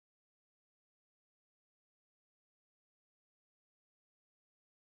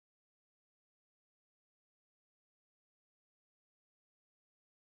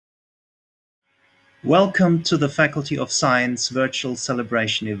Welcome to the Faculty of Science virtual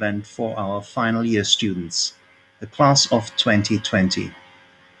celebration event for our final year students, the class of 2020.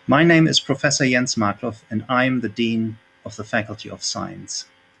 My name is Professor Jens Markloff and I am the Dean of the Faculty of Science.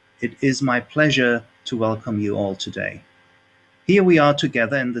 It is my pleasure to welcome you all today. Here we are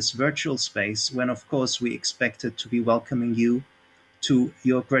together in this virtual space when of course we expected to be welcoming you to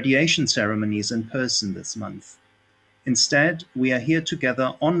your graduation ceremonies in person this month. Instead, we are here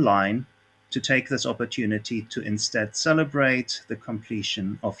together online to take this opportunity to instead celebrate the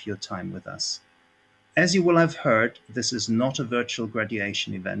completion of your time with us. As you will have heard, this is not a virtual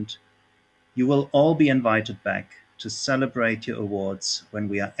graduation event. You will all be invited back to celebrate your awards when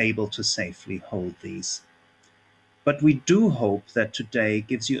we are able to safely hold these. But we do hope that today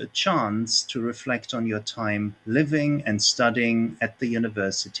gives you a chance to reflect on your time living and studying at the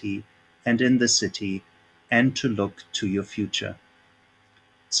university and in the city, and to look to your future.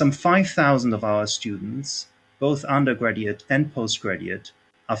 Some 5,000 of our students, both undergraduate and postgraduate,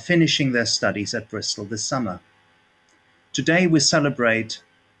 are finishing their studies at Bristol this summer. Today we celebrate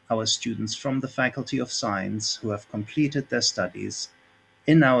our students from the Faculty of Science who have completed their studies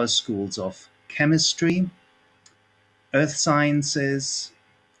in our schools of chemistry, earth sciences,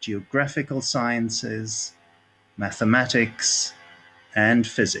 geographical sciences, mathematics, and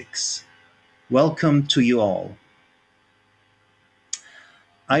physics. Welcome to you all.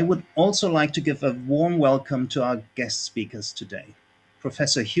 I would also like to give a warm welcome to our guest speakers today.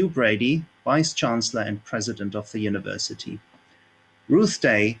 Professor Hugh Brady, Vice Chancellor and President of the University. Ruth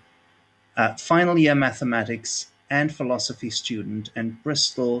Day, a final year mathematics and philosophy student and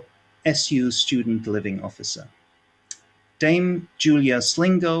Bristol SU Student Living Officer. Dame Julia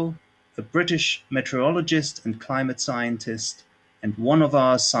Slingo, a British meteorologist and climate scientist, and one of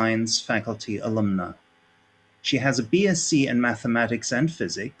our science faculty alumna. She has a BSc in mathematics and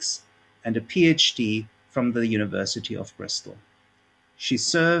physics and a PhD from the University of Bristol. She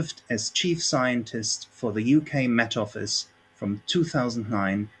served as chief scientist for the UK Met Office from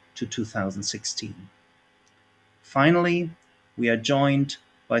 2009 to 2016. Finally, we are joined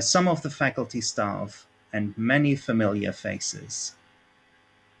by some of the faculty staff and many familiar faces.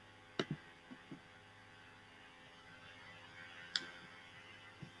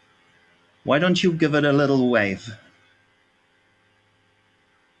 Why don't you give it a little wave?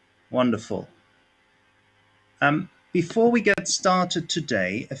 Wonderful. Before we get started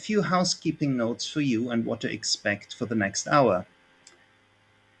today, a few housekeeping notes for you and what to expect for the next hour.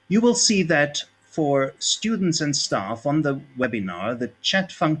 You will see that for students and staff on the webinar, the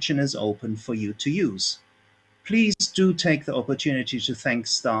chat function is open for you to use. Please do take the opportunity to thank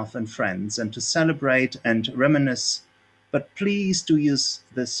staff and friends and to celebrate and reminisce, but please do use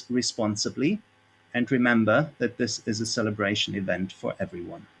this responsibly and remember that this is a celebration event for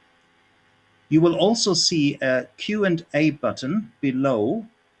everyone. You will also see a Q&A button below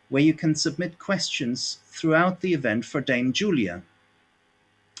where you can submit questions throughout the event for Dame Julia.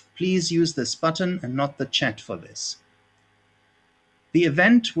 Please use this button and not the chat for this. The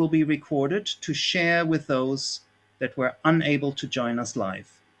event will be recorded to share with those that were unable to join us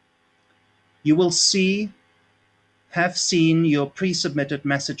live. You will have seen your pre-submitted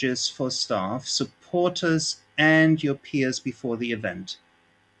messages for staff, supporters, and your peers before the event.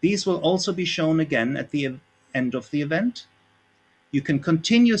 These will also be shown again at the end of the event. You can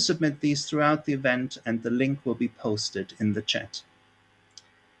continue to submit these throughout the event and the link will be posted in the chat.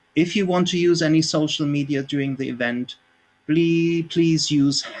 If you want to use any social media during the event, please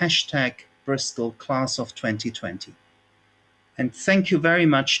use hashtag Bristol Class of 2020. And thank you very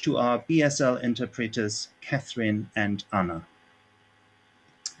much to our BSL interpreters, Catherine and Anna.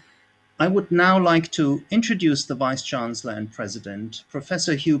 I would now like to introduce the Vice Chancellor and President,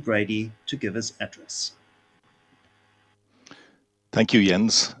 Professor Hugh Brady, to give his address. Thank you,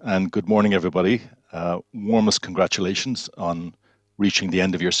 Jens, and good morning, everybody. Warmest congratulations on reaching the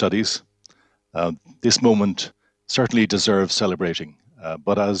end of your studies. This moment certainly deserves celebrating,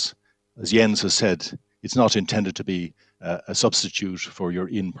 but as Jens has said, it's not intended to be a substitute for your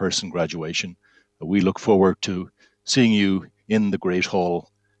in-person graduation. We look forward to seeing you in the Great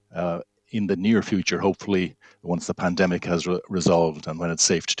Hall in the near future, hopefully once the pandemic has resolved and when it's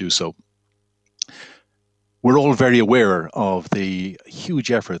safe to do so. We're all very aware of the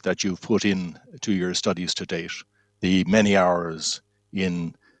huge effort that you've put in to your studies to date, the many hours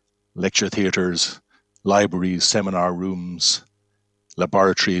in lecture theatres, libraries, seminar rooms,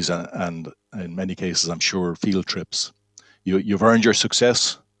 laboratories, and in many cases, I'm sure, field trips. You've earned your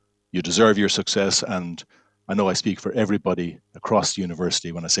success, you deserve your success, and I know I speak for everybody across the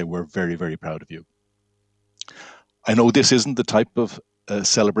university when I say we're very, very proud of you. I know this isn't the type of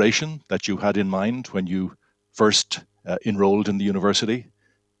celebration that you had in mind when you first enrolled in the university.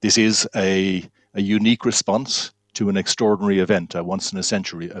 This is a unique response to an extraordinary event, a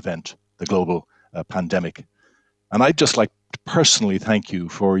once-in-a-century event, the global pandemic. And I'd just like to personally thank you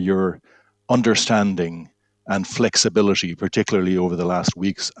for your understanding and flexibility, particularly over the last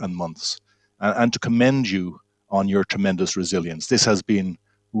weeks and months, and to commend you on your tremendous resilience. This has been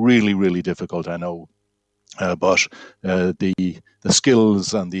really, really difficult, I know, but the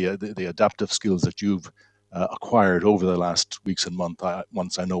skills and the adaptive skills that you've acquired over the last weeks and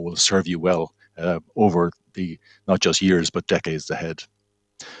months, I know will serve you well over the not just years but decades ahead.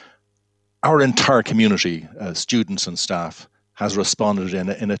 Our entire community, students and staff, has responded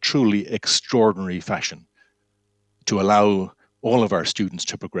in a truly extraordinary fashion to allow all of our students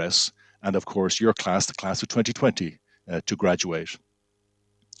to progress, and of course your class, the class of 2020, to graduate.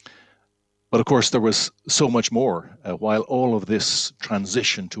 But of course there was so much more while all of this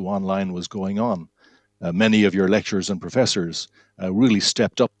transition to online was going on. Many of your lecturers and professors really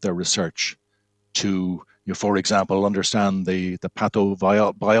stepped up their research to, for example, understand the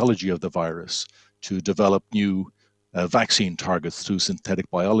pathobiology of the virus, to develop new vaccine targets through synthetic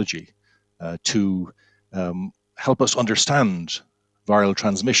biology, to help us understand viral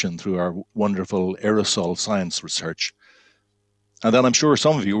transmission through our wonderful aerosol science research. And then I'm sure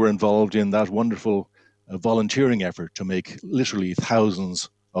some of you were involved in that wonderful volunteering effort to make literally thousands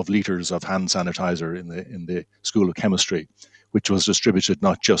of liters of hand sanitizer in the School of Chemistry, which was distributed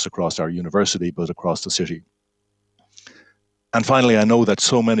not just across our university, but across the city. And finally, I know that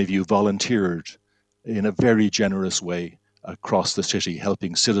so many of you volunteered in a very generous way across the city,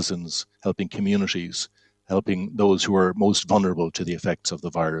 helping citizens, helping communities, helping those who are most vulnerable to the effects of the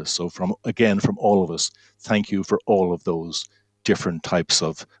virus. So from all of us, thank you for all of those different types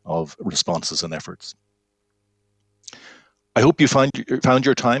of responses and efforts. I hope you found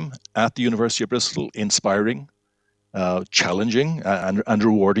your time at the University of Bristol inspiring, challenging, and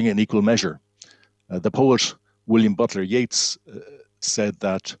rewarding in equal measure. The poet William Butler Yeats said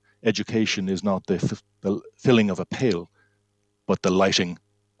that education is not the filling of a pail, but the lighting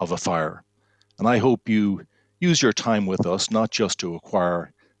of a fire. And I hope you use your time with us not just to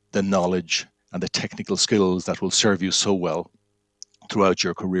acquire the knowledge and the technical skills that will serve you so well throughout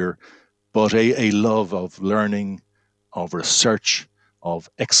your career, but a love of learning, of research, of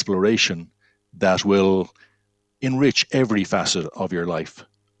exploration that will enrich every facet of your life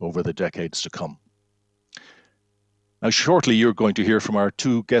over the decades to come. Now, shortly, you're going to hear from our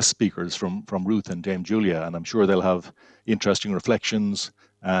two guest speakers, from Ruth and Dame Julia, and I'm sure they'll have interesting reflections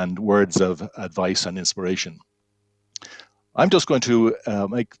and words of advice and inspiration. I'm just going to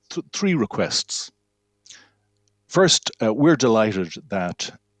make three requests. First, we're delighted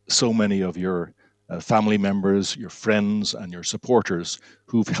that so many of your family members, your friends, and your supporters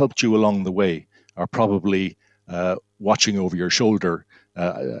who've helped you along the way are probably watching over your shoulder,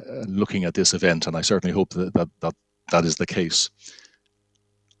 looking at this event, and I certainly hope that is the case.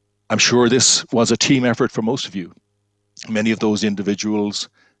 I'm sure this was a team effort for most of you. Many of those individuals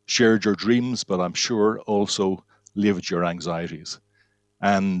shared your dreams, but I'm sure also lived your anxieties.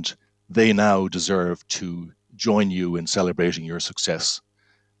 And they now deserve to join you in celebrating your success.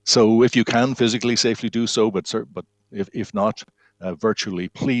 So if you can physically safely do so, but if not, virtually,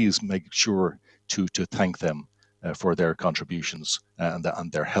 please make sure to thank them for their contributions and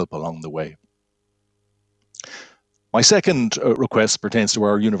their help along the way. My second request pertains to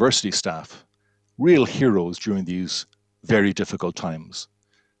our university staff, real heroes during these very difficult times.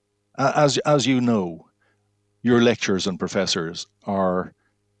 As you know, your lecturers and professors are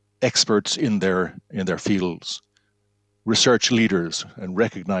experts in their fields, research leaders and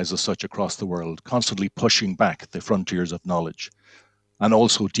recognized as such across the world, constantly pushing back the frontiers of knowledge, and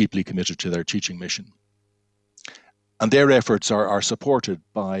also deeply committed to their teaching mission. And their efforts are supported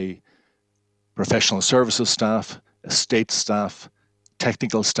by professional services staff, estate staff,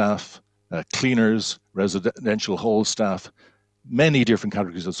 technical staff, cleaners, residential hall staff, many different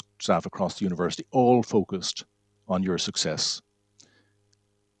categories of staff across the university, all focused on your success.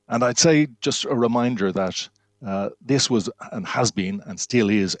 And I'd say just a reminder that this was and has been and still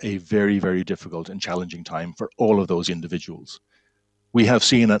is a very, very difficult and challenging time for all of those individuals. We have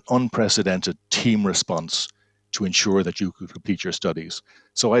seen an unprecedented team response to ensure that you could complete your studies.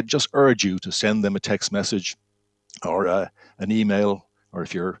 So I'd just urge you to send them a text message or an email, or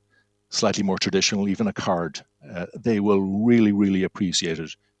if you're slightly more traditional, even a card. They will really, really appreciate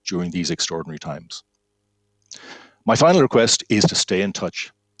it during these extraordinary times. My final request is to stay in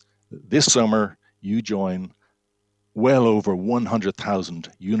touch. This summer, you join well over 100,000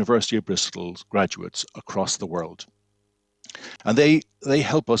 University of Bristol graduates across the world. And they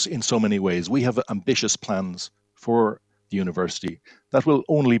help us in so many ways. We have ambitious plans for the university that will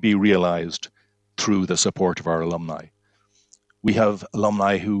only be realized through the support of our alumni. We have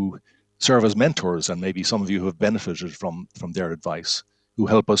alumni who serve as mentors, and maybe some of you have benefited from their advice, who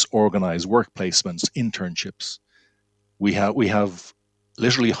help us organize work placements, internships. We have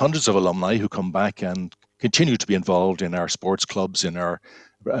literally hundreds of alumni who come back and continue to be involved in our sports clubs, in our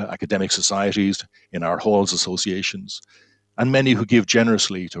academic societies, in our halls associations, and many who give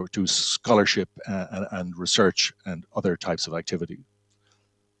generously to scholarship and research and other types of activity.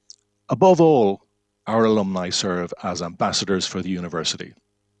 Above all, our alumni serve as ambassadors for the university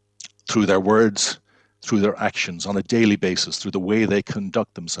through their words, through their actions on a daily basis, through the way they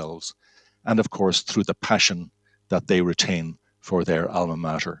conduct themselves, and of course, through the passion that they retain for their alma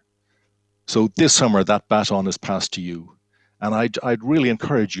mater. So this summer, that baton is passed to you. And I'd really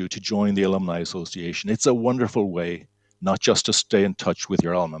encourage you to join the Alumni Association. It's a wonderful way not just to stay in touch with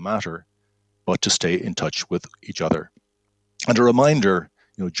your alma mater, but to stay in touch with each other. And a reminder,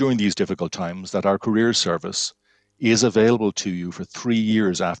 during these difficult times, that our careers service is available to you for 3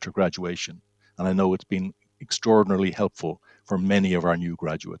 years after graduation. And I know it's been extraordinarily helpful for many of our new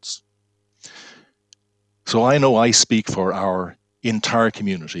graduates. So I know I speak for our entire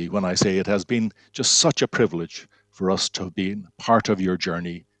community when I say it has been just such a privilege for us to be part of your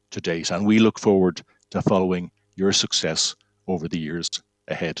journey to date. And we look forward to following your success over the years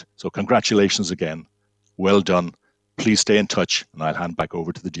ahead. So congratulations again. Well done. Please stay in touch, and I'll hand back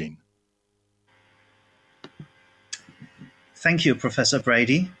over to the Dean. Thank you, Professor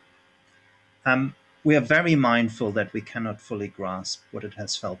Brady. We are very mindful that we cannot fully grasp what it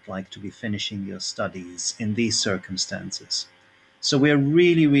has felt like to be finishing your studies in these circumstances. So we are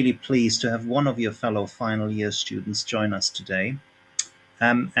really, really pleased to have one of your fellow final year students join us today.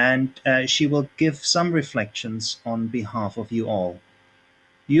 And she will give some reflections on behalf of you all.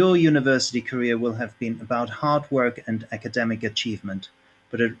 Your university career will have been about hard work and academic achievement,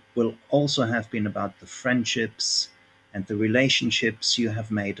 but it will also have been about the friendships and the relationships you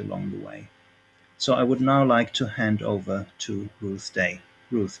have made along the way. So I would now like to hand over to Ruth Day.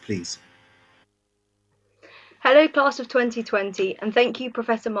 Ruth, please. Hello, class of 2020, and thank you,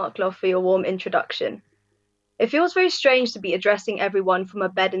 Professor Markloff, for your warm introduction. It feels very strange to be addressing everyone from a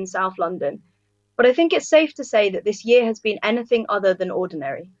bed in South London, but I think it's safe to say that this year has been anything other than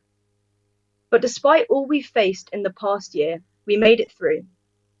ordinary. But despite all we've faced in the past year, we made it through,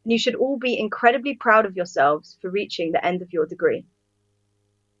 and you should all be incredibly proud of yourselves for reaching the end of your degree.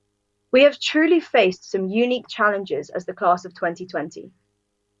 We have truly faced some unique challenges as the class of 2020.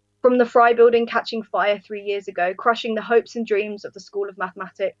 From the Fry building catching fire 3 years ago, crushing the hopes and dreams of the School of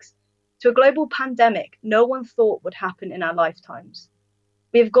Mathematics, to a global pandemic no one thought would happen in our lifetimes.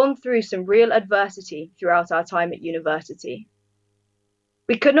 We have gone through some real adversity throughout our time at university.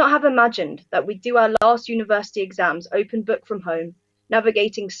 We could not have imagined that we'd do our last university exams open book from home,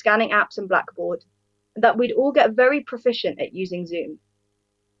 navigating scanning apps and Blackboard, and that we'd all get very proficient at using Zoom.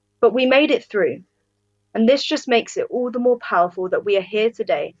 But we made it through, and this just makes it all the more powerful that we are here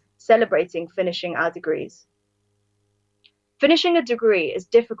today celebrating finishing our degrees. Finishing a degree is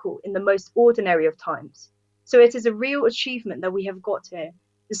difficult in the most ordinary of times, so it is a real achievement that we have got here,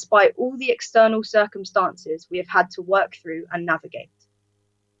 despite all the external circumstances we have had to work through and navigate.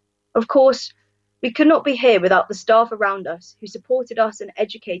 Of course, we could not be here without the staff around us who supported us and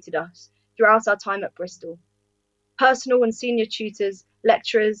educated us throughout our time at Bristol. Personal and senior tutors,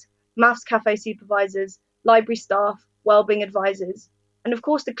 lecturers, maths cafe supervisors, library staff, wellbeing advisors, and of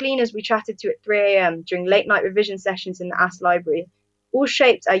course the cleaners we chatted to at 3 a.m. during late night revision sessions in the AST library, all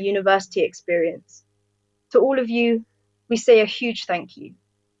shaped our university experience. To all of you, we say a huge thank you.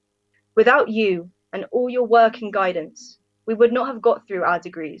 Without you and all your work and guidance, we would not have got through our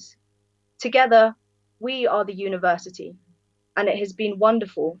degrees. Together, we are the university, and it has been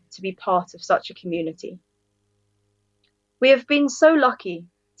wonderful to be part of such a community. We have been so lucky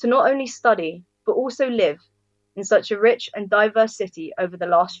to not only study, but also live in such a rich and diverse city over the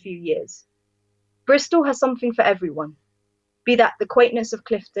last few years. Bristol has something for everyone, be that the quaintness of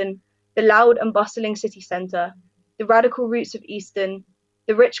Clifton, the loud and bustling city centre, the radical roots of Easton,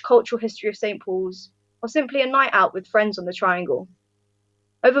 the rich cultural history of St. Paul's, or simply a night out with friends on the Triangle.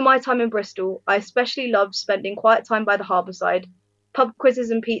 Over my time in Bristol, I especially loved spending quiet time by the harbourside, pub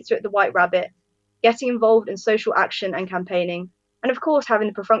quizzes and pizza at the White Rabbit, getting involved in social action and campaigning, and of course having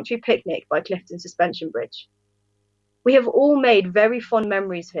a perfunctory picnic by Clifton Suspension Bridge. We have all made very fond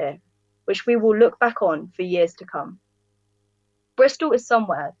memories here, which we will look back on for years to come. Bristol is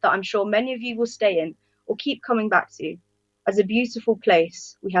somewhere that I'm sure many of you will stay in or keep coming back to, as a beautiful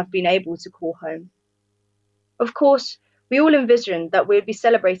place we have been able to call home. Of course, We all envisioned that we would be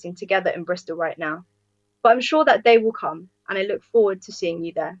celebrating together in Bristol right now, but I'm sure that day will come, and I look forward to seeing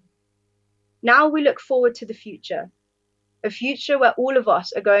you there. Now we look forward to the future, a future where all of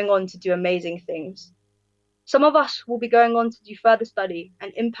us are going on to do amazing things. Some of us will be going on to do further study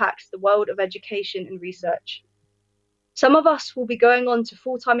and impact the world of education and research. Some of us will be going on to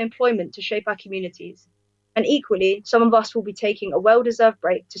full-time employment to shape our communities. And equally, some of us will be taking a well-deserved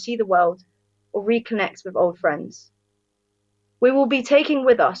break to see the world or reconnect with old friends. We will be taking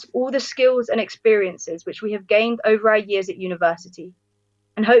with us all the skills and experiences which we have gained over our years at university,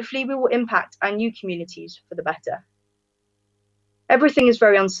 and hopefully we will impact our new communities for the better. Everything is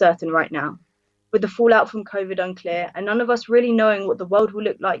very uncertain right now, with the fallout from COVID unclear and none of us really knowing what the world will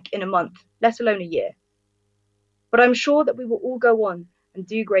look like in a month, let alone a year. But I'm sure that we will all go on and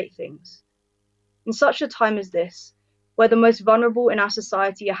do great things. In such a time as this, where the most vulnerable in our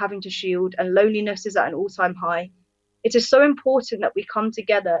society are having to shield and loneliness is at an all-time high, it is so important that we come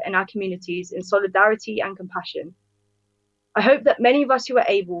together in our communities in solidarity and compassion. I hope that many of us who are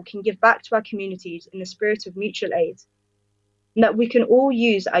able can give back to our communities in the spirit of mutual aid, and that we can all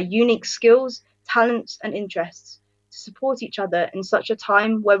use our unique skills, talents, and interests to support each other in such a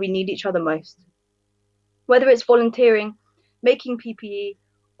time where we need each other most. Whether it's volunteering, making PPE,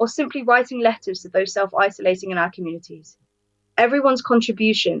 or simply writing letters to those self-isolating in our communities, everyone's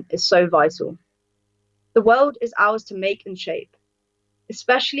contribution is so vital. The world is ours to make and shape,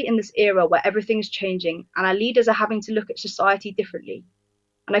 especially in this era where everything is changing and our leaders are having to look at society differently.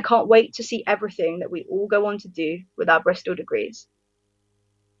 And I can't wait to see everything that we all go on to do with our Bristol degrees.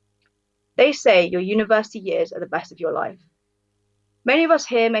 They say your university years are the best of your life. Many of us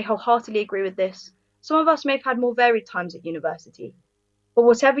here may wholeheartedly agree with this. Some of us may have had more varied times at university. But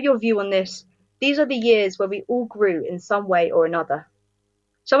whatever your view on this, these are the years where we all grew in some way or another.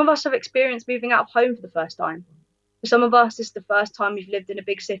 Some of us have experienced moving out of home for the first time. For some of us, it's the first time we've lived in a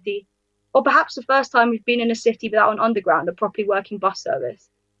big city, or perhaps the first time we've been in a city without an underground or properly working bus service.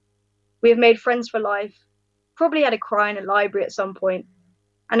 We have made friends for life, probably had a cry in a library at some point,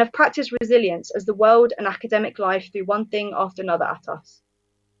 and have practiced resilience as the world and academic life threw one thing after another at us.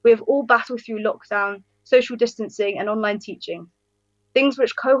 We have all battled through lockdown, social distancing, and online teaching, things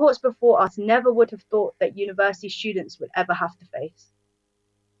which cohorts before us never would have thought that university students would ever have to face.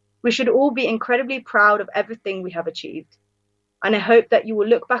 We should all be incredibly proud of everything we have achieved, and I hope that you will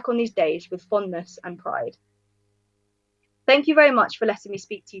look back on these days with fondness and pride. Thank you very much for letting me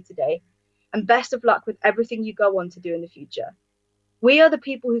speak to you today, and best of luck with everything you go on to do in the future. We are the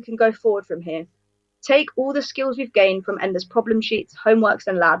people who can go forward from here, take all the skills we've gained from endless problem sheets, homeworks,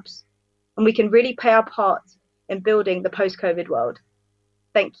 and labs, and we can really play our part in building the post-COVID world.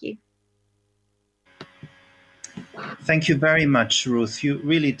 Thank you. Thank you very much, Ruth. You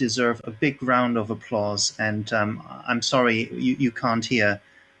really deserve a big round of applause, and I'm sorry you can't hear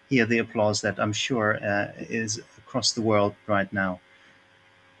the applause that I'm sure is across the world right now.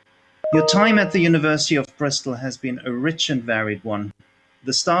 Your time at the University of Bristol has been a rich and varied one.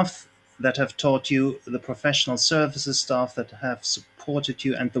 The staff that have taught you, the professional services staff that have supported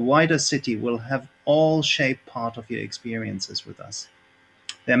you, and the wider city will have all shaped part of your experiences with us.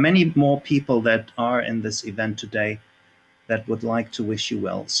 There are many more people that are in this event today that would like to wish you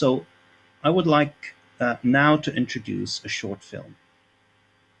well. So I would like now to introduce a short film.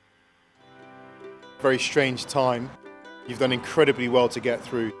 Very strange time. You've done incredibly well to get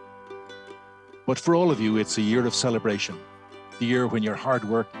through. But for all of you, it's a year of celebration. The year when your hard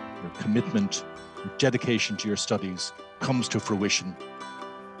work, your commitment, your dedication to your studies comes to fruition.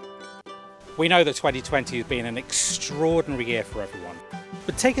 We know that 2020 has been an extraordinary year for everyone.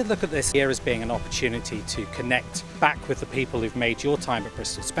 But take a look at this year as being an opportunity to connect back with the people who've made your time at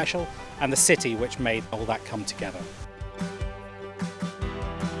Bristol special and the city which made all that come together.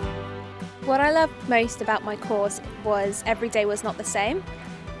 What I loved most about my course was every day was not the same,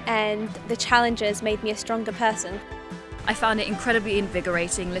 and the challenges made me a stronger person. I found it incredibly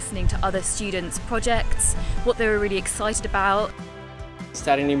invigorating listening to other students' projects, what they were really excited about.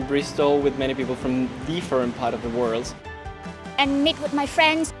 Studying in Bristol with many people from different parts of the world. And meet with my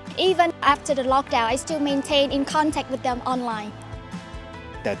friends. Even after the lockdown, I still maintain in contact with them online.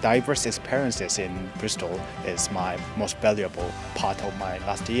 The diverse experiences in Bristol is my most valuable part of my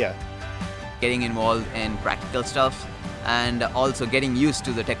last year. Getting involved in practical stuff and also getting used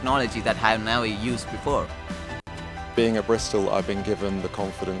to the technology that I have never used before. Being at Bristol, I've been given the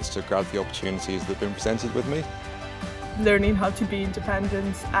confidence to grab the opportunities that have been presented with me. Learning how to be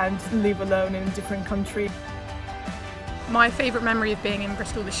independent and live alone in a different country. My favourite memory of being in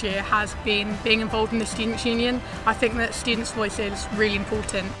Bristol this year has been being involved in the Students' Union. I think that students' voice is really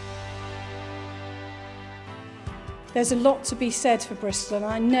important. There's a lot to be said for Bristol, and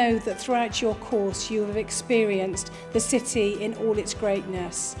I know that throughout your course you have experienced the city in all its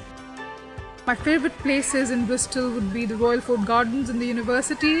greatness. My favourite places in Bristol would be the Royal Fort Gardens in the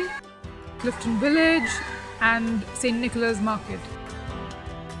University, Clifton Village and St Nicholas Market.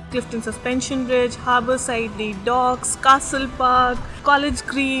 Clifton Suspension Bridge, Harbourside, the Docks, Castle Park, College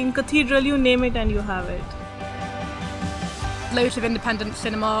Green, Cathedral, you name it and you have it. Loads of independent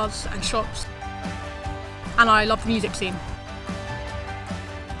cinemas and shops. And I love the music scene.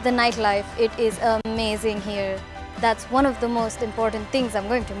 The nightlife, it is amazing here. That's one of the most important things I'm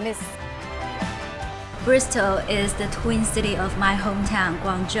going to miss. Bristol is the twin city of my hometown,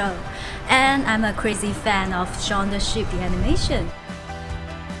 Guangzhou, and I'm a crazy fan of Shaun the Sheep, the animation.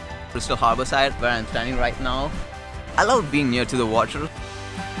 Bristol Harbourside, where I'm standing right now. I love being near to the water.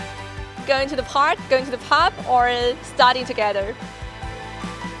 Going to the park, going to the pub, or studying together.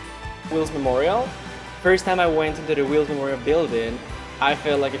 Wills Memorial. First time I went into the Wills Memorial building, I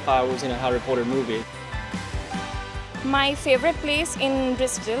felt like if I was in a Harry Potter movie. My favourite place in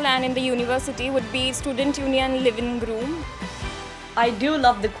Bristol and in the university would be Student Union living room. I do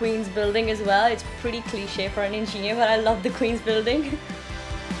love the Queen's building as well. It's pretty cliche for an engineer, but I love the Queen's building.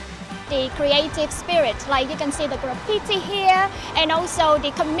 The creative spirit, like you can see the graffiti here, and also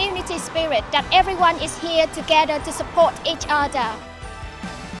the community spirit that everyone is here together to support each other.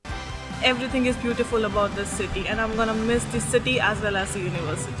 Everything is beautiful about this city, and I'm gonna miss the city as well as the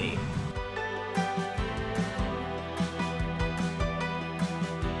university.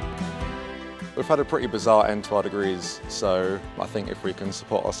 We've had a pretty bizarre end to our degrees, so I think if we can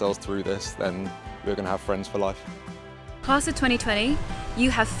support ourselves through this, then we're going to have friends for life. Class of 2020, you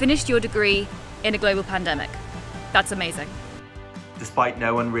have finished your degree in a global pandemic. That's amazing. Despite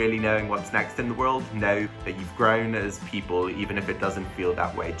no one really knowing what's next in the world, know that you've grown as people, even if it doesn't feel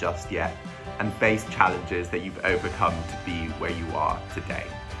that way just yet, and face challenges that you've overcome to be where you are today.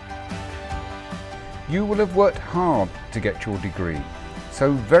 You will have worked hard to get your degree,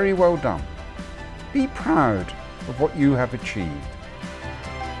 so very well done. Be proud of what you have achieved.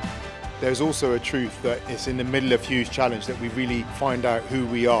 There's also a truth that it's in the middle of huge challenge that we really find out who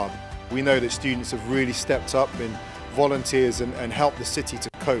we are. We know that students have really stepped up, been volunteers and helped the city to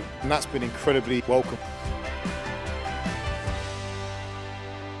cope, and that's been incredibly welcome.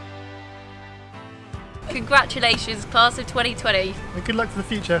 Congratulations, class of 2020. And good luck for the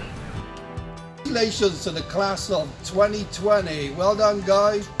future. Congratulations to the class of 2020. Well done,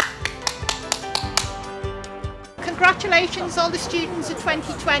 guys. Congratulations all the students of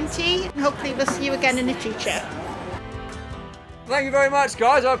 2020, and hopefully we'll see you again in the future. Thank you very much,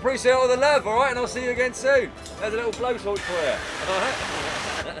 guys. I appreciate all the love, all right? And I'll see you again soon. There's a little blowtorch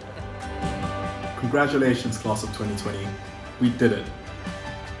for you. Congratulations, class of 2020. We did it.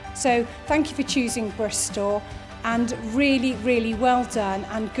 So thank you for choosing Bristol, and really, really well done,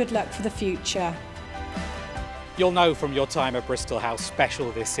 and good luck for the future. You'll know from your time at Bristol how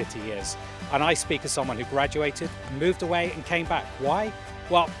special this city is. And I speak as someone who graduated, moved away and came back. Why?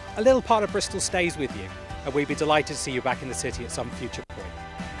 Well, a little part of Bristol stays with you, and we'd be delighted to see you back in the city at some future point.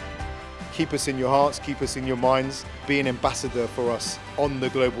 Keep us in your hearts, keep us in your minds, be an ambassador for us on the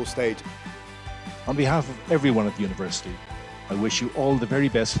global stage. On behalf of everyone at the university, I wish you all the very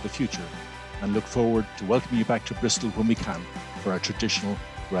best for the future and look forward to welcoming you back to Bristol when we can for our traditional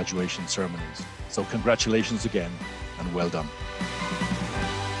graduation ceremonies. So congratulations again and well done.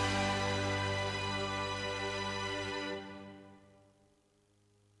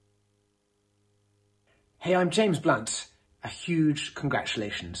 Hey, I'm James Blunt. A huge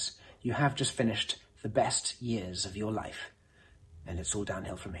congratulations. You have just finished the best years of your life, and it's all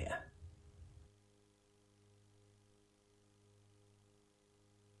downhill from here.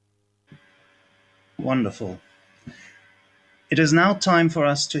 Wonderful. It is now time for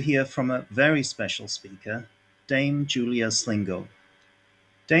us to hear from a very special speaker, Dame Julia Slingo.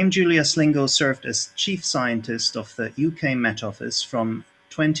 Dame Julia Slingo served as Chief Scientist of the UK Met Office from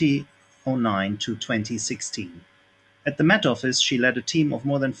 2009 to 2016. At the Met Office, she led a team of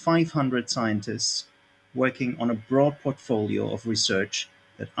more than 500 scientists working on a broad portfolio of research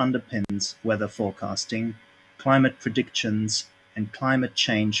that underpins weather forecasting, climate predictions, and climate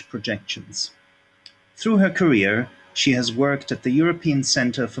change projections. Through her career, she has worked at the European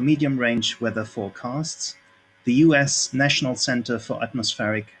Centre for Medium-Range Weather Forecasts, the US National Centre for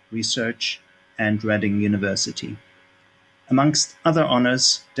Atmospheric Research, and Reading University. Amongst other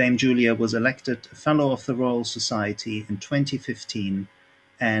honours, Dame Julia was elected a Fellow of the Royal Society in 2015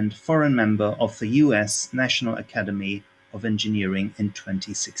 and Foreign Member of the US National Academy of Engineering in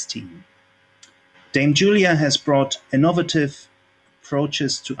 2016. Dame Julia has brought innovative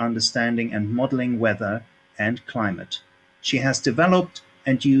approaches to understanding and modelling weather and climate. She has developed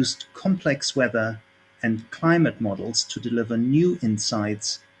and used complex weather and climate models to deliver new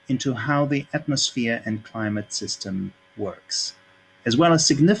insights into how the atmosphere and climate system works, as well as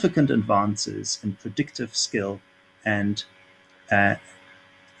significant advances in predictive skill and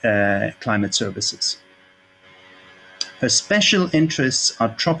climate services. Her special interests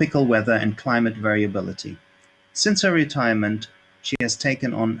are tropical weather and climate variability. Since her retirement, she has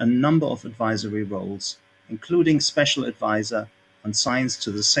taken on a number of advisory roles, including special advisor on science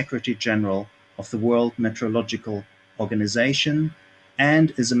to the Secretary General of the World Meteorological Organization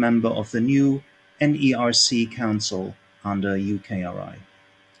and is a member of the new NERC Council under UKRI.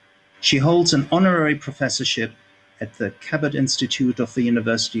 She holds an honorary professorship at the Cabot Institute of the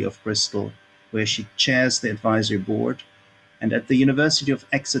University of Bristol, where she chairs the advisory board, and at the University of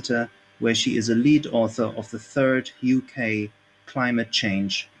Exeter, where she is a lead author of the third UK Climate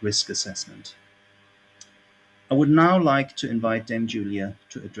Change Risk Assessment. I would now like to invite Dame Julia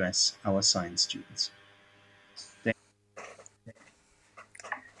to address our science students.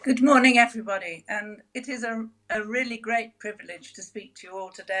 Good morning, everybody, and it is a really great privilege to speak to you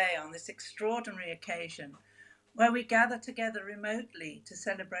all today on this extraordinary occasion where we gather together remotely to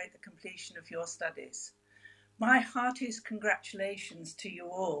celebrate the completion of your studies. My heartiest congratulations to you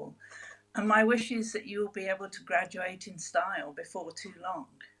all, and my wish is that you will be able to graduate in style before too long.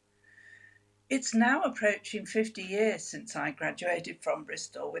 It's now approaching 50 years since I graduated from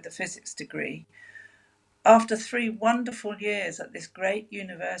Bristol with a physics degree, after 3 wonderful years at this great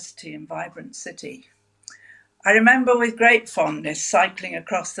university and vibrant city. I remember with great fondness cycling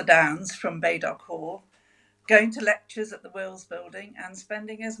across the Downs from Baydock Hall, going to lectures at the Wills Building and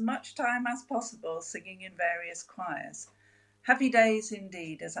spending as much time as possible singing in various choirs. Happy days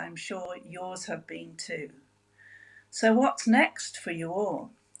indeed, as I'm sure yours have been too. So what's next for you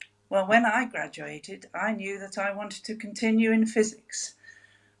all? Well, when I graduated, I knew that I wanted to continue in physics,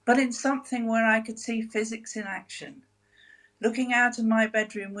 but in something where I could see physics in action. Looking out of my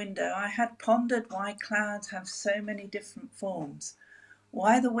bedroom window, I had pondered why clouds have so many different forms,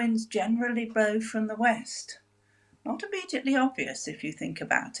 why the winds generally blow from the west. Not immediately obvious if you think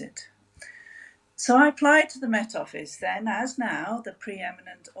about it. So I applied to the Met Office, then as now the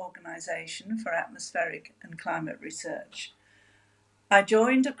preeminent organisation for atmospheric and climate research. I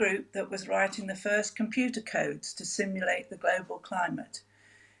joined a group that was writing the first computer codes to simulate the global climate,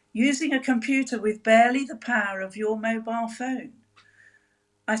 using a computer with barely the power of your mobile phone.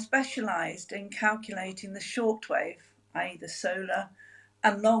 I specialised in calculating the shortwave, i.e. the solar,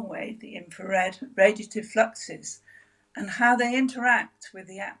 and longwave, the infrared, radiative fluxes, and how they interact with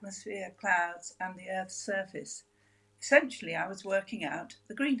the atmosphere, clouds, and the Earth's surface. Essentially, I was working out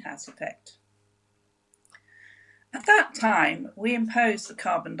the greenhouse effect. At that time, we imposed the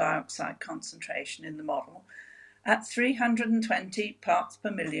carbon dioxide concentration in the model at 320 parts per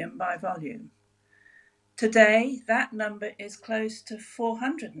million by volume. Today, that number is close to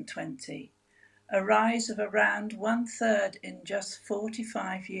 420, a rise of around 1/3 in just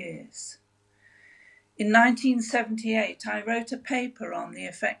 45 years. In 1978, I wrote a paper on the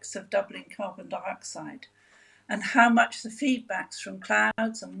effects of doubling carbon dioxide and how much the feedbacks from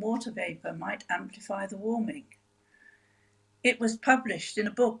clouds and water vapour might amplify the warming. It was published in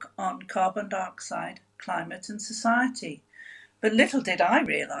a book on carbon dioxide, climate and society, but little did I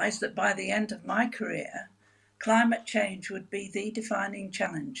realise that by the end of my career, climate change would be the defining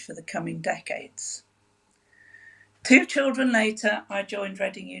challenge for the coming decades. 2 children later, I joined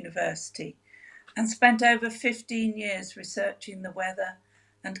Reading University and spent over 15 years researching the weather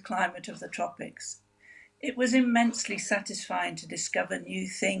and climate of the tropics. It was immensely satisfying to discover new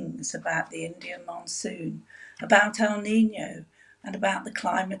things about the Indian monsoon, about El Niño, and about the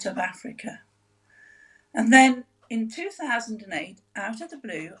climate of Africa. And then in 2008, out of the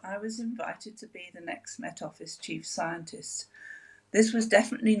blue, I was invited to be the next Met Office Chief Scientist. This was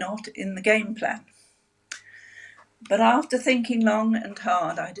definitely not in the game plan. But after thinking long and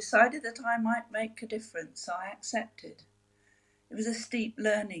hard, I decided that I might make a difference, so I accepted. It was a steep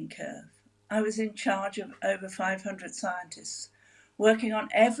learning curve. I was in charge of over 500 scientists, working on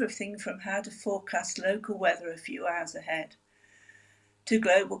everything from how to forecast local weather a few hours ahead to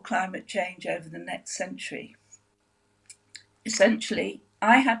global climate change over the next century. Essentially,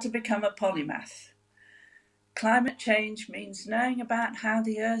 I had to become a polymath. Climate change means knowing about how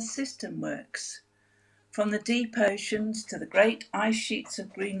the Earth's system works, from the deep oceans to the great ice sheets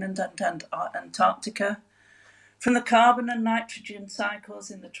of Greenland and Antarctica, from the carbon and nitrogen cycles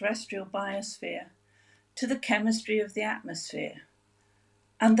in the terrestrial biosphere to the chemistry of the atmosphere.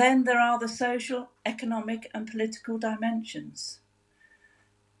 And then there are the social, economic and political dimensions.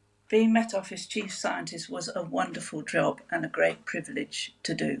 Being Met Office Chief Scientist was a wonderful job and a great privilege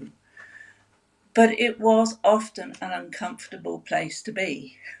to do. But it was often an uncomfortable place to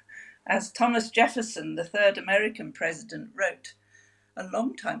be. As Thomas Jefferson, the third American president, wrote a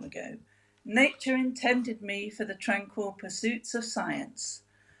long time ago, "Nature intended me for the tranquil pursuits of science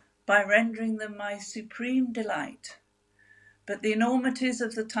by rendering them my supreme delight. But the enormities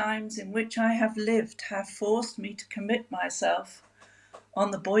of the times in which I have lived have forced me to commit myself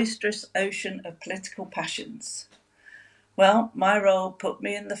on the boisterous ocean of political passions." Well, my role put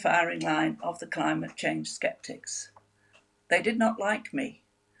me in the firing line of the climate change skeptics. They did not like me,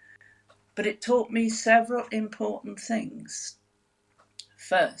 but it taught me several important things.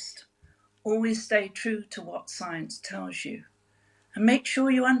 First, always stay true to what science tells you and make sure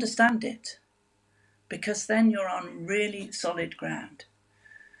you understand it, because then you're on really solid ground.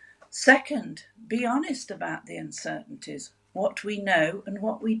 Second, be honest about the uncertainties, what we know and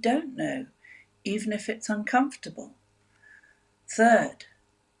what we don't know, even if it's uncomfortable. Third,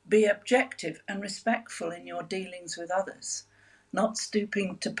 be objective and respectful in your dealings with others, not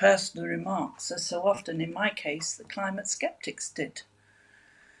stooping to personal remarks, as so often in my case the climate skeptics did.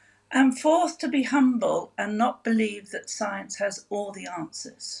 And fourth, to be humble and not believe that science has all the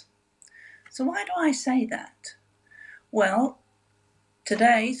answers. So why do I say that? Well,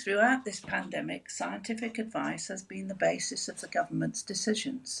 today, throughout this pandemic, scientific advice has been the basis of the government's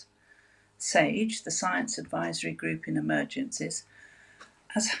decisions. SAGE, the Science Advisory Group in Emergencies,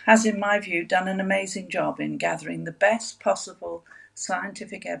 has, in my view, done an amazing job in gathering the best possible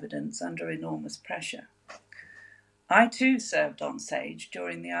scientific evidence under enormous pressure. I too served on SAGE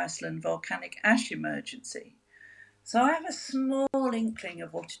during the Iceland volcanic ash emergency, so I have a small inkling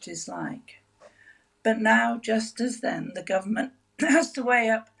of what it is like. But now, just as then, the government has to weigh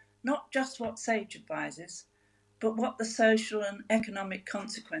up not just what SAGE advises, but what the social and economic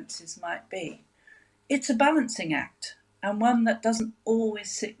consequences might be. It's a balancing act, and one that doesn't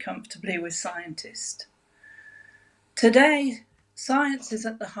always sit comfortably with scientists. Today, science is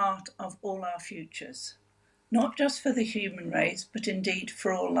at the heart of all our futures, not just for the human race, but indeed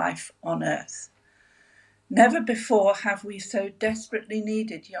for all life on Earth. Never before have we so desperately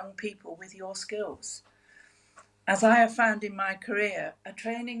needed young people with your skills. As I have found in my career, a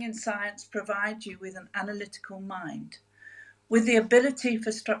training in science provides you with an analytical mind, with the ability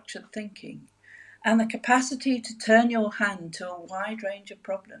for structured thinking, and the capacity to turn your hand to a wide range of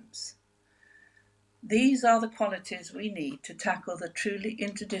problems. These are the qualities we need to tackle the truly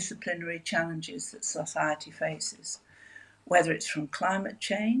interdisciplinary challenges that society faces, whether it's from climate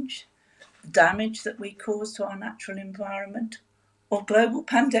change, the damage that we cause to our natural environment, or global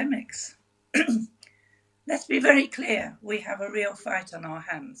pandemics. Let's be very clear, we have a real fight on our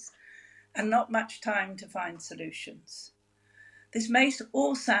hands and not much time to find solutions. This may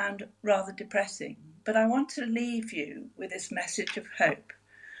all sound rather depressing, but I want to leave you with this message of hope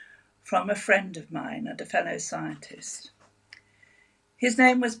from a friend of mine and a fellow scientist. His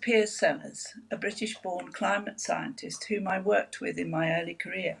name was Piers Sellers, a British-born climate scientist whom I worked with in my early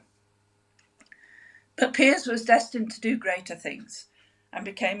career. But Piers was destined to do greater things and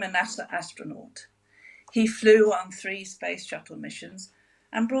became a NASA astronaut. He flew on 3 space shuttle missions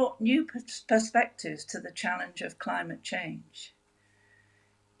and brought new perspectives to the challenge of climate change.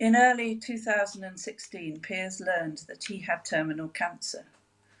 In early 2016, Piers learned that he had terminal cancer.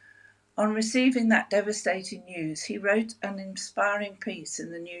 On receiving that devastating news, he wrote an inspiring piece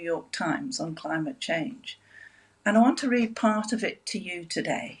in the New York Times on climate change, and I want to read part of it to you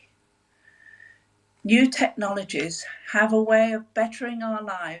today. New technologies have a way of bettering our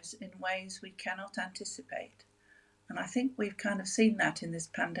lives in ways we cannot anticipate, and I think we've kind of seen that in this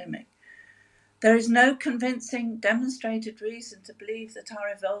pandemic. There is no convincing, demonstrated reason to believe that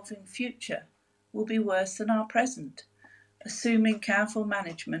our evolving future will be worse than our present, assuming careful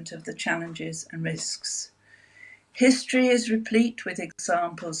management of the challenges and risks. History is replete with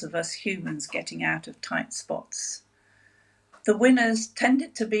examples of us humans getting out of tight spots. The winners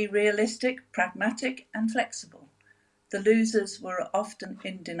tended to be realistic, pragmatic, and flexible. The losers were often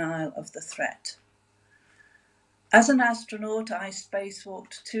in denial of the threat. As an astronaut, I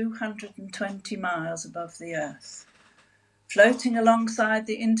spacewalked 220 miles above the Earth. Floating alongside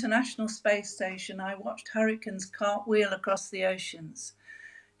the International Space Station, I watched hurricanes cartwheel across the oceans.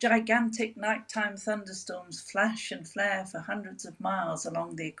 Gigantic nighttime thunderstorms flash and flare for hundreds of miles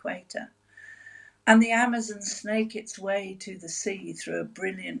along the equator. And the Amazon snake its way to the sea through a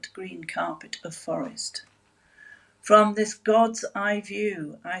brilliant green carpet of forest. From this God's eye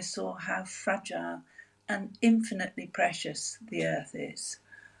view, I saw how fragile and infinitely precious the Earth is.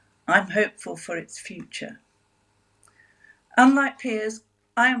 I'm hopeful for its future. Unlike Piers,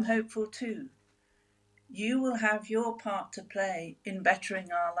 I am hopeful too. You will have your part to play in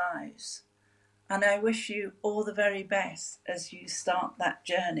bettering our lives, and I wish you all the very best as you start that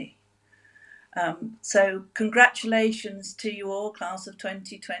journey. So congratulations to you all, class of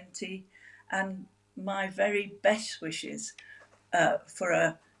 2020, and my very best wishes for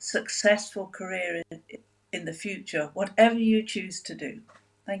a successful career in the future, whatever you choose to do.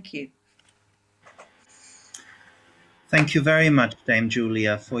 Thank you. Thank you very much, Dame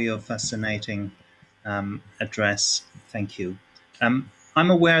Julia, for your fascinating address. Thank you. I'm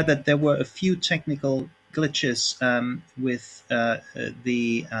aware that there were a few technical glitches with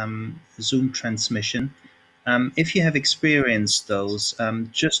the Zoom transmission. If you have experienced those,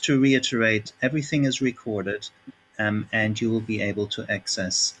 just to reiterate, everything is recorded and you will be able to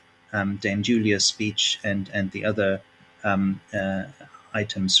access Dame Julia's speech and the other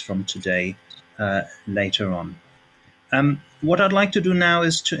items from today later on. What I'd like to do now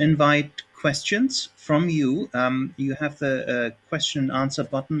is to invite questions from you. You have the question and answer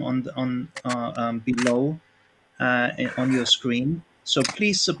button on below on your screen. So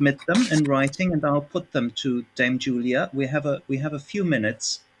please submit them in writing, and I'll put them to Dame Julia. We have a few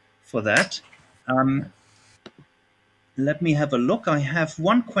minutes for that. Let me have a look. I have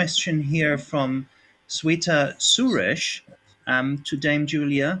one question here from Sweta Suresh to Dame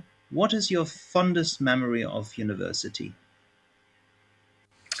Julia. What is your fondest memory of university?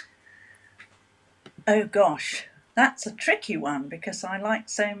 Oh gosh, that's a tricky one because I liked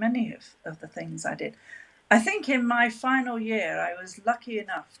so many of the things I did. I think in my final year, I was lucky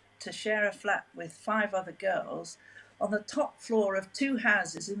enough to share a flat with 5 other girls on the top floor of 2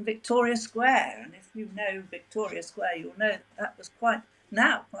 houses in Victoria Square. And if you know Victoria Square, you'll know that was quite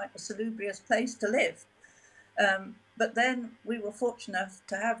a salubrious place to live. But then we were fortunate enough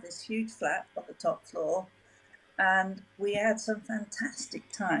to have this huge flat on the top floor, and we had some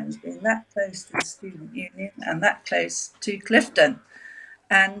fantastic times being that close to the student union and that close to Clifton.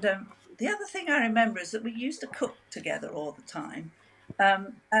 And the other thing I remember is that we used to cook together all the time,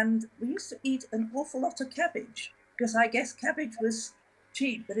 and we used to eat an awful lot of cabbage, because I guess cabbage was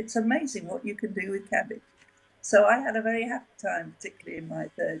cheap, but it's amazing what you can do with cabbage. So I had a very happy time, particularly in my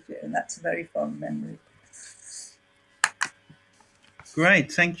 3rd year, and that's a very fond memory.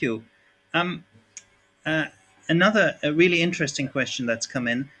 Great, thank you. Another really interesting question that's come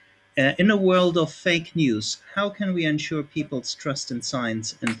in. In a world of fake news, how can we ensure people's trust in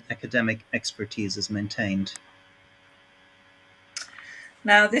science and academic expertise is maintained?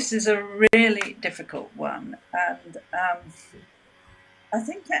 Now, this is a really difficult one, and I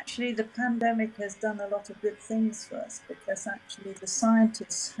think actually the pandemic has done a lot of good things for us, because actually the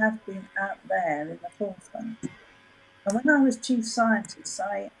scientists have been out there in the forefront. And when I was chief scientist,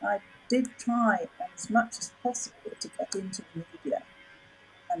 I did try as much as possible to get into the media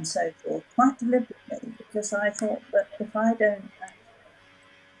and so forth, quite deliberately, because I thought that if I don't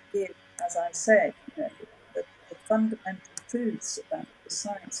give, as I said, the fundamental truths about the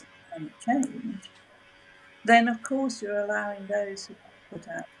science of climate change, then of course you're allowing those who put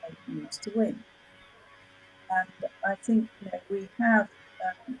out fake news to win. And I think we have,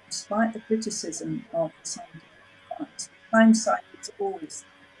 despite the criticism of the scientific advice, hindsight is always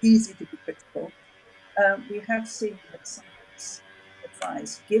easy to be critical. We have seen that science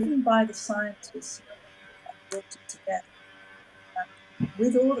advice given by the scientists and brought it together,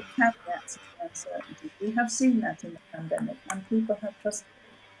 with all the caveats and uncertainty. We have seen that in the pandemic, and people have trusted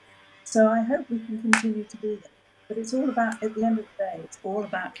it. So I hope we can continue to do that. But it's all about, at the end of the day, it's all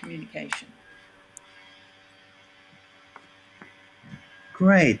about communication.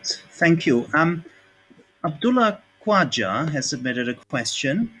 Great, thank you. Abdullah Khwaja has submitted a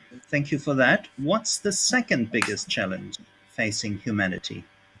question. Thank you for that. What's the second biggest challenge facing humanity?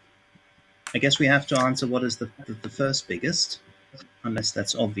 I guess we have to answer what is the first biggest, unless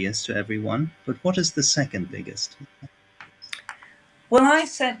that's obvious to everyone. But what is the second biggest? Well, I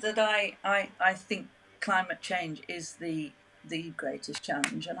said that I think climate change is the greatest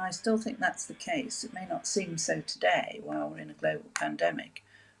challenge, and I still think that's the case. It may not seem so today while we're in a global pandemic,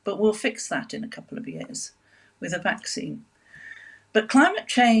 but we'll fix that in a couple of years with a vaccine. But climate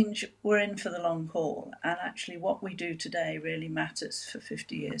change, we're in for the long haul, and actually what we do today really matters for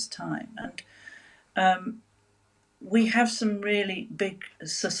 50 years' time. And we have some really big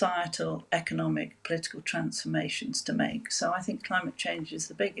societal, economic, political transformations to make. So I think climate change is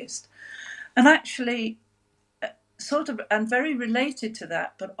the biggest. And actually, and very related to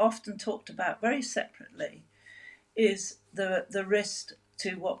that, but often talked about very separately, is the risk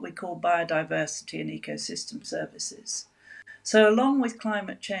to what we call biodiversity and ecosystem services. So along with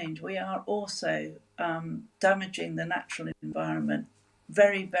climate change, we are also damaging the natural environment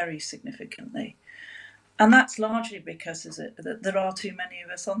very, very significantly. And that's largely because there are too many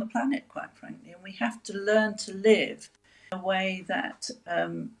of us on the planet, quite frankly, and we have to learn to live in a way that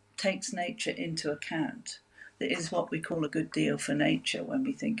takes nature into account. That is what we call a good deal for nature when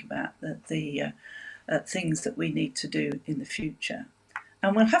we think about the things that we need to do in the future.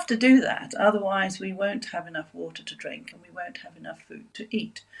 And we'll have to do that, otherwise we won't have enough water to drink and we won't have enough food to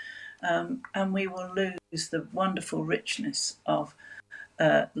eat. And we will lose the wonderful richness of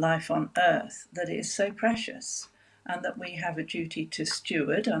life on Earth that is so precious, and that we have a duty to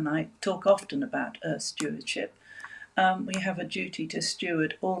steward. And I talk often about Earth stewardship. We have a duty to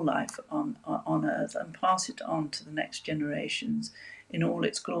steward all life on Earth and pass it on to the next generations in all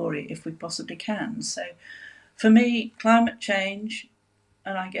its glory if we possibly can. So for me, climate change,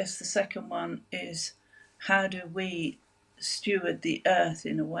 and I guess the second one is how do we steward the Earth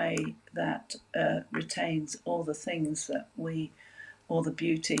in a way that retains all the things that all the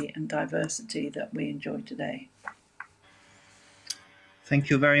beauty and diversity that we enjoy today. Thank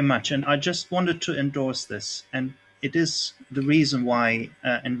you very much. And I just wanted to endorse this. And it is the reason why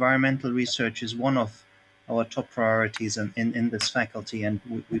environmental research is one of our top priorities in this faculty. And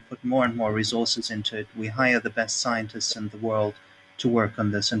we put more and more resources into it. We hire the best scientists in the world to work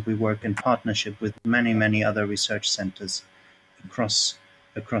on this. And we work in partnership with many, many other research centers across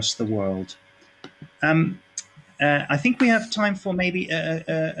the world. I think we have time for maybe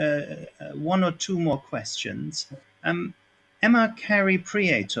one or two more questions. Emma Carey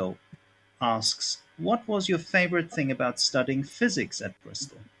Prieto asks, what was your favorite thing about studying physics at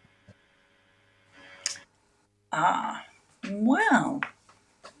Bristol? Well,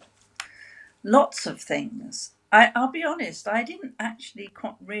 lots of things. I'll be honest, I didn't actually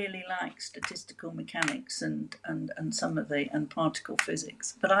quite really like statistical mechanics and some of and particle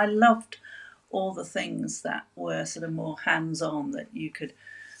physics, but I loved all the things that were sort of more hands-on that you could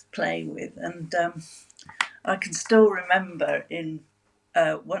play with. And I can still remember in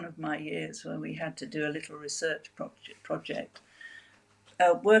one of my years when we had to do a little research project,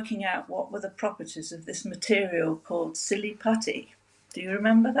 working out what were the properties of this material called silly putty. Do you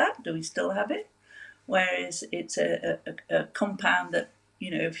remember that? Do we still have it? Whereas it's a compound that,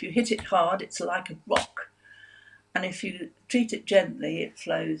 you know, if you hit it hard, it's like a rock. And if you treat it gently, it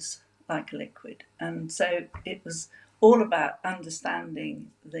flows like a liquid. And so it was all about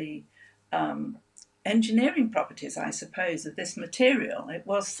understanding the engineering properties, I suppose, of this material. It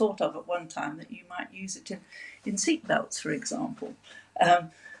was thought of at one time that you might use it in seat belts, for example.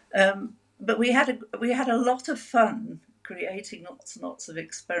 But we had a lot of fun creating lots and lots of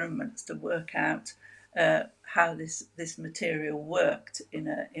experiments to work out how this material worked in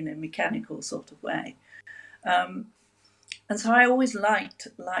a mechanical sort of way. And so I always liked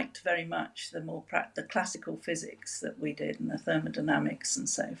very much the classical physics that we did and the thermodynamics and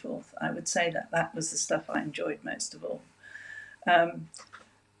so forth. I would say that was the stuff I enjoyed most of all. And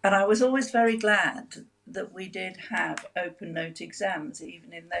I was always very glad that we did have open note exams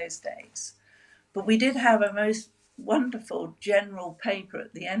even in those days. But we did have a most wonderful general paper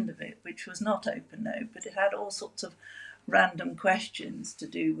at the end of it, which was not open note, but it had all sorts of random questions to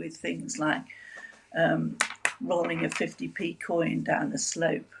do with things like rolling a 50p coin down a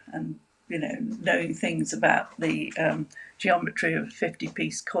slope and, you know, knowing things about the geometry of a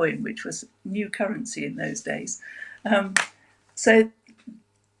 50p coin, which was new currency in those days. So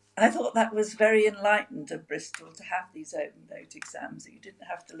I thought that was very enlightened of Bristol to have these open note exams, that you didn't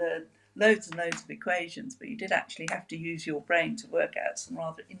have to learn loads and loads of equations, but you did actually have to use your brain to work out some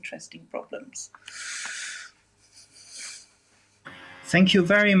rather interesting problems. Thank you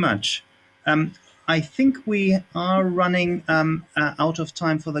very much. I think we are running out of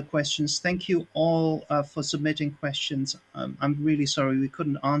time for the questions. Thank you all for submitting questions. I'm really sorry we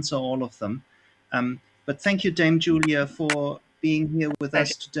couldn't answer all of them. But thank you, Dame Julia, for being here with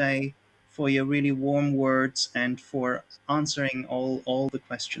us today, for your really warm words and for answering all the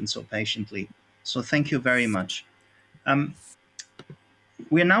questions so patiently. So thank you very much.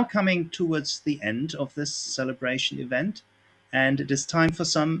 We're now coming towards the end of this celebration event, and it is time for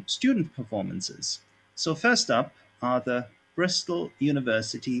some student performances. So first up are the Bristol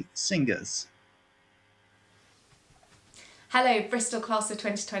University Singers. Hello, Bristol Class of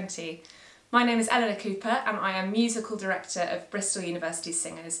 2020. My name is Eleanor Cooper and I am Musical Director of Bristol University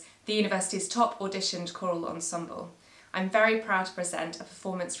Singers, the university's top auditioned choral ensemble. I'm very proud to present a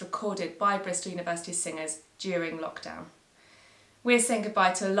performance recorded by Bristol University Singers during lockdown. We're saying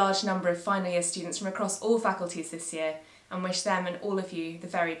goodbye to a large number of final year students from across all faculties this year and wish them and all of you the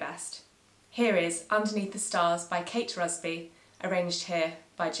very best. Here is Underneath the Stars by Kate Rusby, arranged here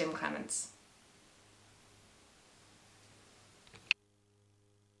by Jim Clements.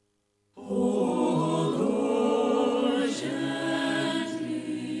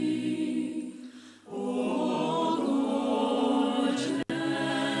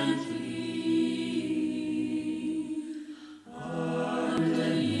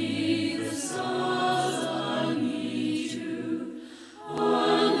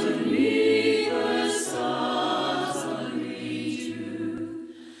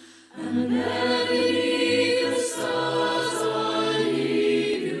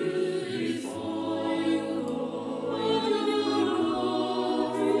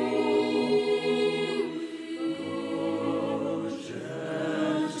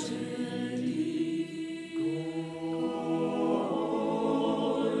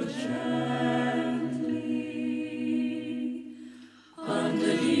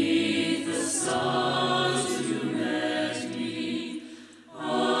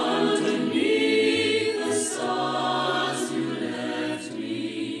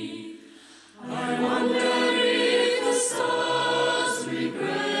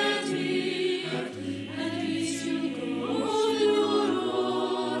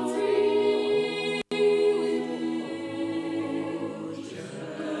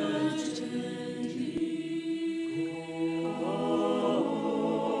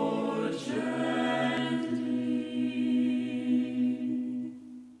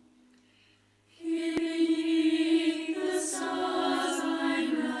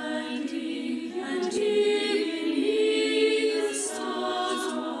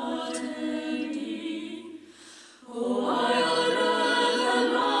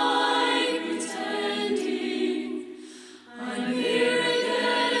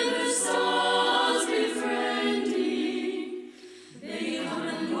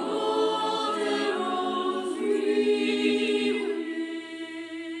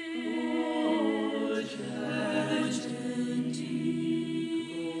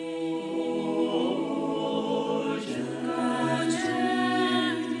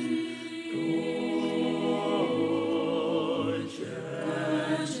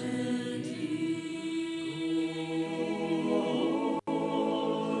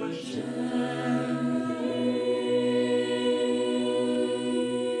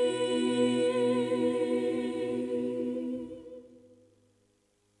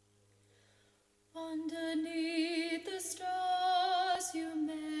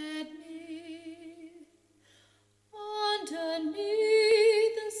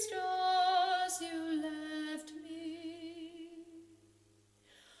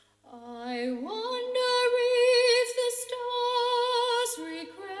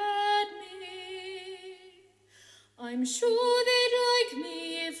 I'm sure they'd like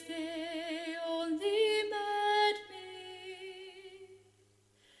me if they only met me.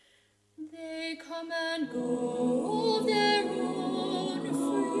 They come and go of their own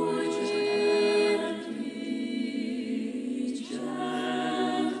freely, gently,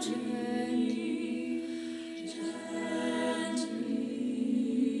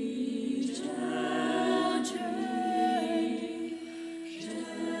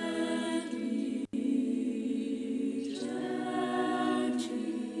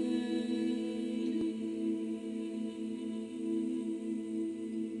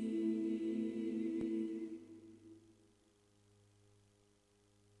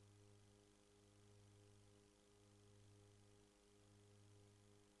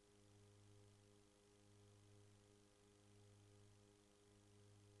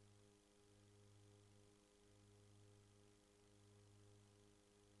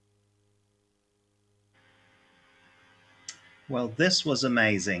 Well, this was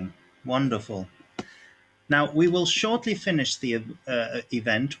amazing. Wonderful. Now, we will shortly finish the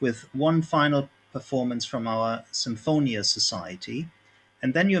event with one final performance from our Symphonia Society,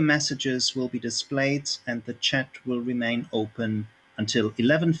 and then your messages will be displayed and the chat will remain open until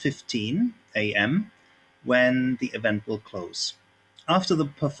 11:15 a.m. when the event will close. After the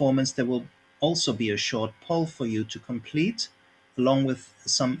performance, there will also be a short poll for you to complete, along with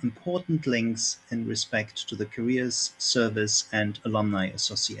some important links in respect to the Careers, Service and Alumni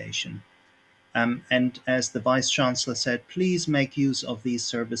Association. And as the Vice-Chancellor said, please make use of these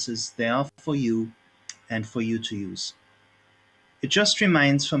services. They are for you and for you to use. It just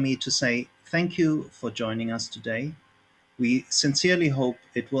remains for me to say thank you for joining us today. We sincerely hope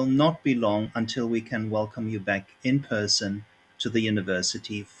it will not be long until we can welcome you back in person to the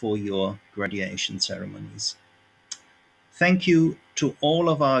university for your graduation ceremonies. Thank you to all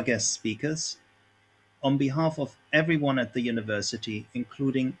of our guest speakers. On behalf of everyone at the university,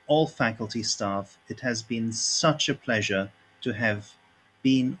 including all faculty staff, it has been such a pleasure to have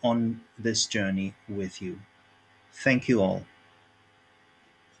been on this journey with you. Thank you all.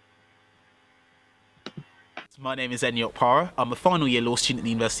 My name is Enyok Para. I'm a final year law student at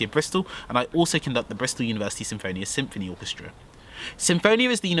the University of Bristol, and I also conduct the Bristol University Symphonia Symphony Orchestra. Symphonia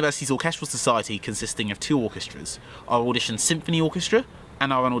is the university's orchestral society consisting of two orchestras, our Audition Symphony Orchestra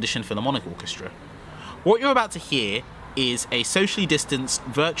and our Audition Philharmonic Orchestra. What you're about to hear is a socially distanced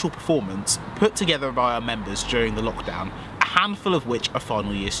virtual performance put together by our members during the lockdown a handful of which are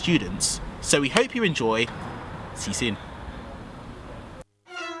final year students. So we hope you enjoy. See you soon.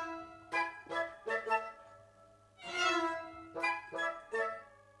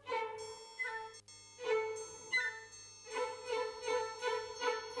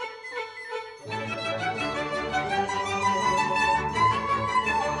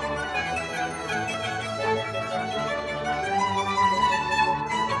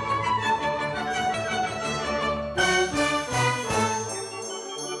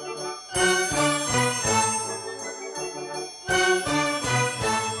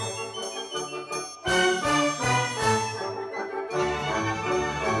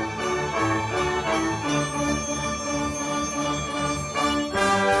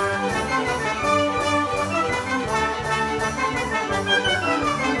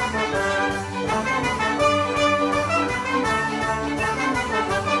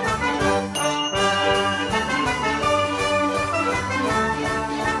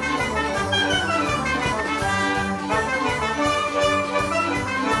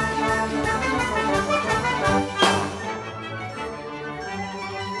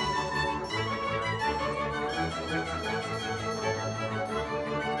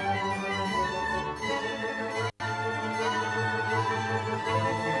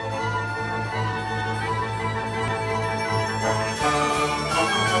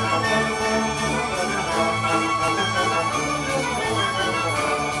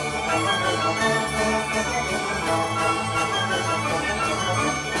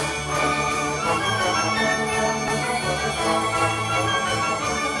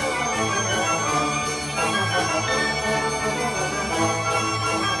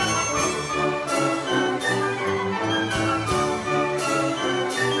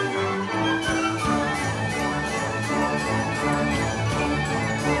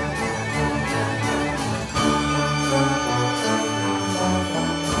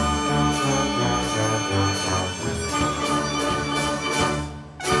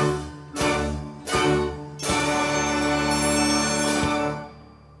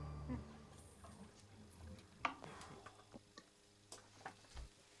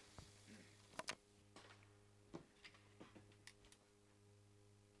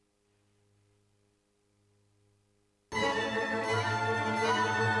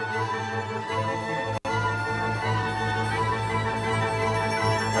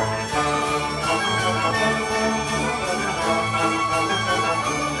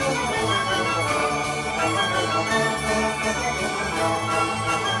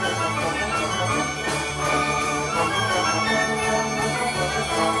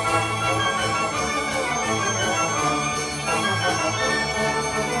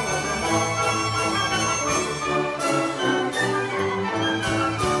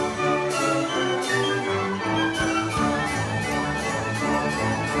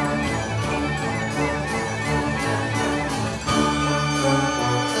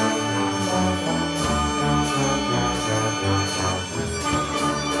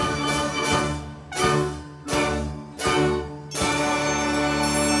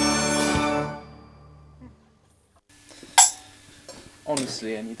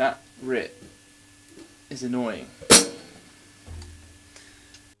 Honestly, Annie, that rip is annoying.